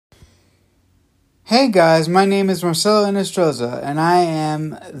Hey guys, my name is Marcelo Inestroza, and I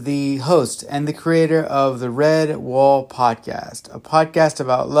am the host and the creator of the RedWall podcast, a podcast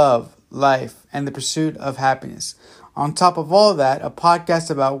about love, life, and the pursuit of happiness. On top of all that, a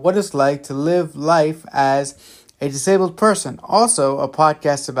podcast about what it's like to live life as a disabled person. Also, a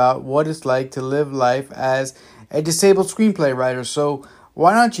podcast about what it's like to live life as a disabled screenplay writer. So,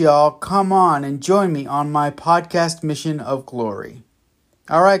 why don't y'all come on and join me on my podcast mission of glory?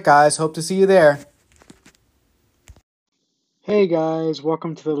 Alright, guys, hope to see you there. Hey guys,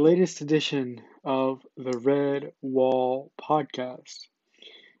 welcome to the latest edition of the Red Wall podcast.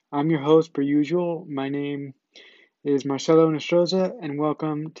 I'm your host per usual. My name is Marcelo Nostroza, and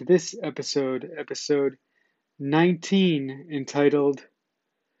welcome to this episode 19, entitled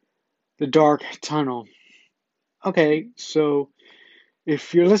The Dark Tunnel. Okay, so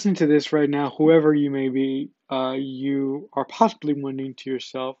if you're listening to this right now, whoever you may be, you are possibly wondering to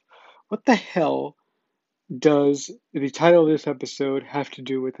yourself, what the hell does the title of this episode have to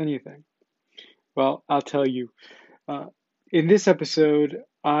do with anything? Well, I'll tell you. In this episode,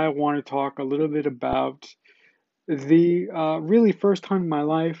 I want to talk a little bit about the really first time in my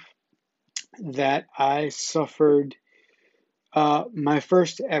life that I suffered my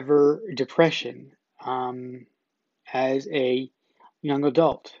first ever depression as a young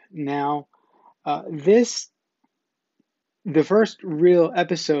adult. Now, the first real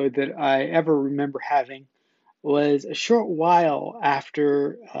episode that I ever remember having was a short while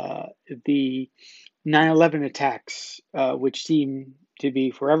after the 9/11 attacks, which seemed to be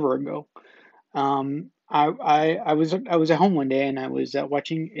forever ago. I was at home one day and I was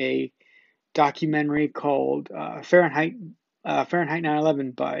watching a documentary called Fahrenheit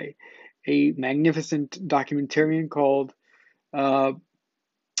 9/11 by a magnificent documentarian called I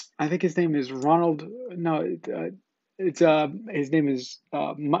think his name is Ronald. No, it's his name is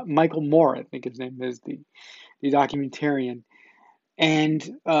Michael Moore. I think his name is the documentarian, and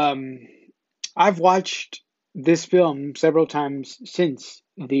I've watched this film several times since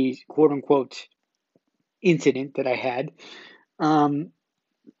the quote unquote incident that I had. Um,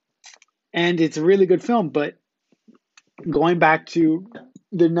 and it's a really good film, but going back to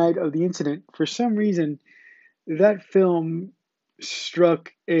the night of the incident, for some reason, that film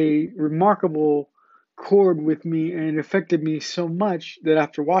struck a remarkable chord with me and affected me so much that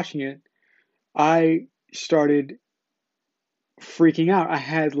after watching it, I started freaking out. I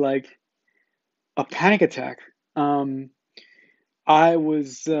had like a panic attack. Um, I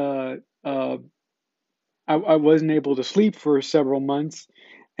was I wasn't able to sleep for several months,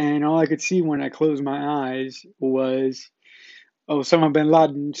 and all I could see when I closed my eyes was Osama bin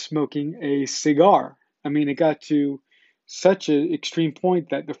Laden smoking a cigar. I mean, it got to such an extreme point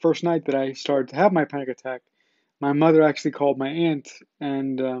that the first night that I started to have my panic attack, my mother actually called my aunt,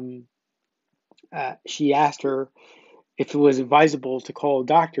 and she asked her if it was advisable to call a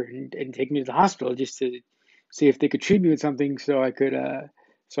doctor and take me to the hospital just to see if they could treat me with something so I could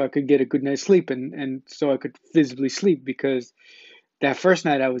get a good night's sleep and so I could visibly sleep, because that first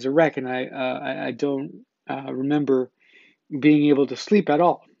night I was a wreck and I don't remember being able to sleep at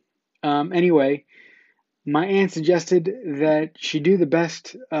all. Anyway, my aunt suggested that she do the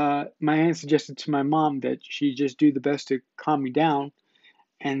best. My aunt suggested to my mom that she just do the best to calm me down,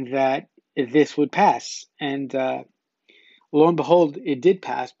 and that this would pass. And lo and behold, it did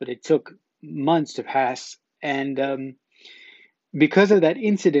pass, but it took months to pass. And because of that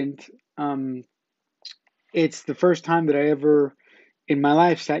incident, it's the first time that I ever in my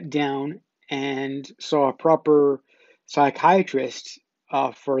life sat down and saw a proper psychiatrist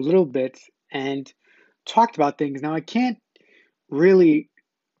for a little bit and talked about things. Now, I can't really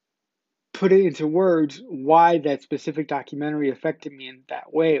put it into words why that specific documentary affected me in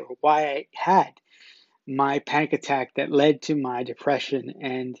that way, or why I had my panic attack that led to my depression,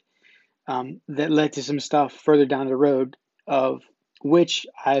 and that led to some stuff further down the road, of which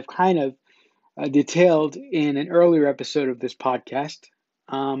I've kind of detailed in an earlier episode of this podcast.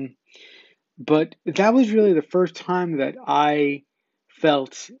 Um, but that was really the first time that I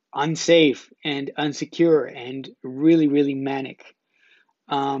felt unsafe and unsecure and really, really manic.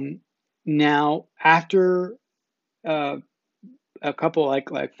 Um, Now, after uh, a couple, like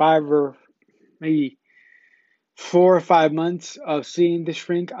 4 or 5 months of seeing the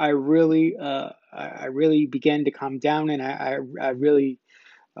shrink, I really began to calm down, and I really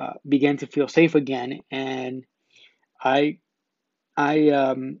began to feel safe again, and I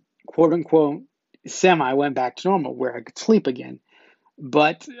I quote unquote semi went back to normal where I could sleep again.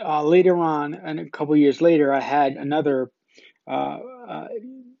 But later on, and a couple years later, I had another uh,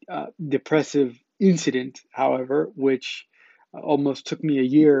 uh, depressive incident, however, which almost took me a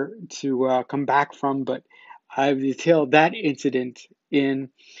year to come back from, but I've detailed that incident in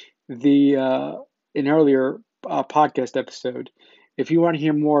the an earlier podcast episode. If you want to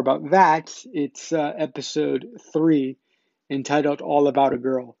hear more about that, it's episode 3, entitled "All About a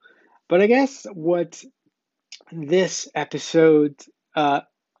Girl." But this episode, uh,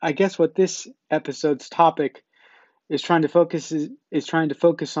 I guess what this episode's topic is trying to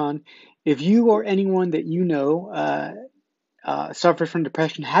focus on. If you or anyone that you know suffers from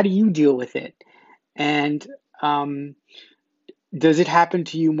depression, how do you deal with it? And um, does it happen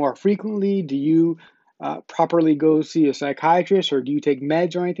to you more frequently? Do you properly go see a psychiatrist, or do you take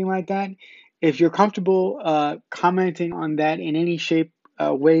meds or anything like that? If you're comfortable commenting on that in any shape,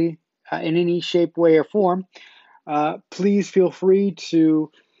 way, or form, please feel free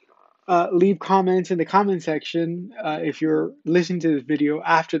to leave comments in the comment section if you're listening to this video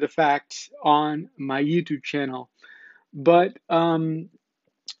after the fact on my YouTube channel. But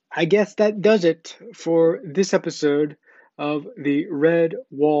I guess that does it for this episode of the Red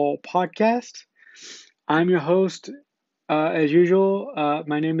Wall podcast. I'm your host, as usual.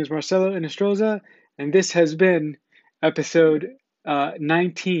 My name is Marcelo Inestroza, and this has been episode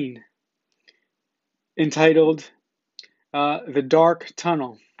 19, entitled The Dark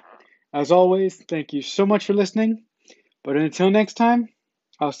Tunnel. As always, thank you so much for listening. But until next time,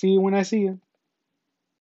 I'll see you when I see you.